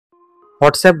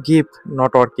WhatsApp GIF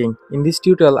not working. In this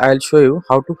tutorial, I will show you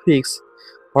how to fix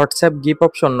WhatsApp GIF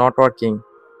option not working.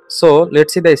 So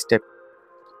let's see the step.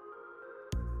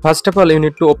 First of all, you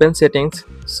need to open settings.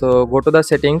 So go to the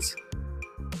settings.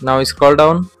 Now scroll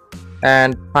down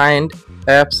and find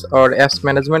apps or apps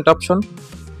management option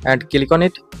and click on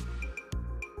it.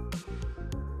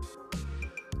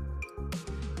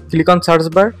 Click on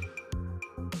search bar.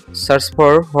 Search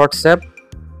for WhatsApp.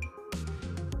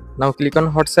 Now click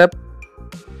on WhatsApp.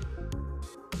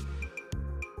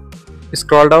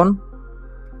 Scroll down,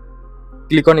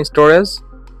 click on storage,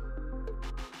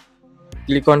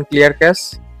 click on clear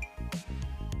cache.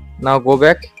 Now go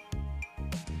back,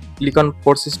 click on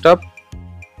force stop,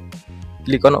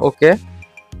 click on OK.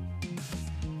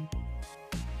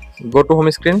 Go to home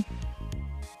screen.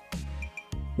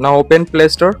 Now open Play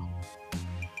Store,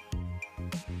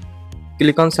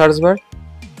 click on search bar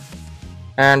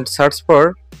and search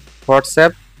for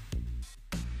WhatsApp.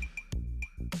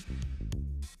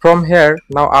 From here,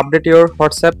 now update your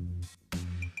WhatsApp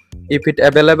if it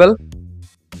available.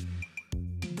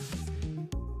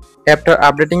 After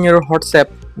updating your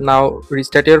WhatsApp, now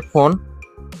restart your phone.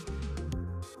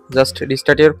 Just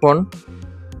restart your phone.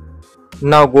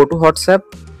 Now go to WhatsApp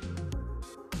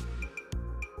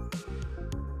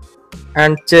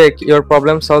and check your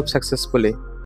problem solved successfully.